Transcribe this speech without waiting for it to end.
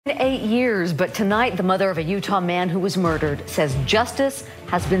8 years, but tonight the mother of a Utah man who was murdered says justice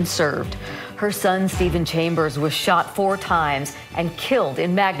has been served. Her son, Stevan Chambers, was shot 4 times and killed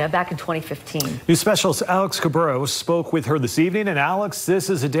in Magna back in 2015. News specialist Alex Cabrera spoke with her this evening. And Alex,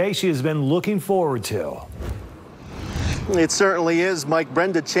 this is a day she has been looking forward to. It certainly is, Mike.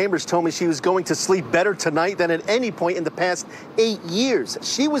 Brenda Chambers told me she was going to sleep better tonight than at any point in the past 8 years.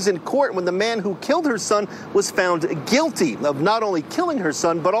 She was in court when the man who killed her son was found guilty of not only killing her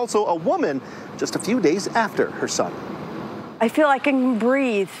son, but also a woman just a few days after her son. I feel like I can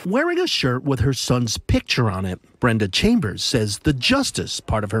breathe. Wearing a shirt with her son's picture on it, Brenda Chambers says the justice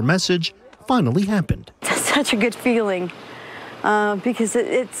part of her message finally happened. It's such a good feeling because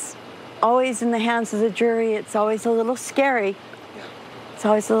it's always in the hands of the jury. It's always a little scary.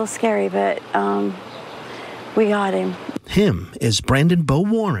 But we got him. Him is Brandon Beau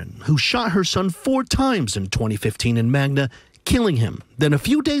Warren, who shot her son 4 times in 2015 in Magna, killing him. Then a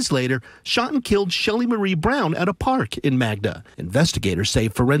few days later, shot and killed Shelley Marie Brown at a park in Magna. Investigators say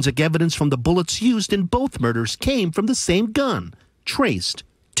forensic evidence from the bullets used in both murders came from the same gun, traced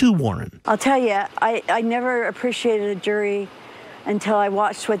to Warren. I'll tell you, I never appreciated a jury until I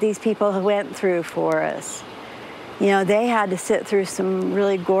watched what these people went through for us. You know, they had to sit through some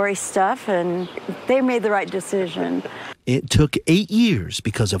really gory stuff, and they made the right decision. It took 8 years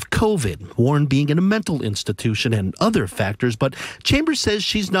because of COVID, Warren being in a mental institution and other factors, but Chambers says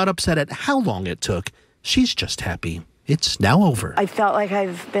she's not upset at how long it took. She's just happy it's now over. I felt like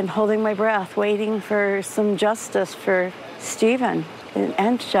I've been holding my breath, waiting for some justice for Stevan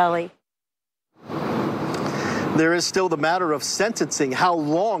and Shelley. There is still the matter of sentencing, how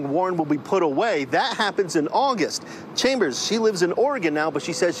long Warren will be put away. That happens in August. Chambers, she lives in Oregon now, but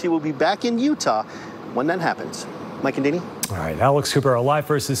she says she will be back in Utah when that happens. Mike and Danny. All right, Alex Cabrera live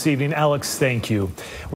for us this evening. Alex, thank you.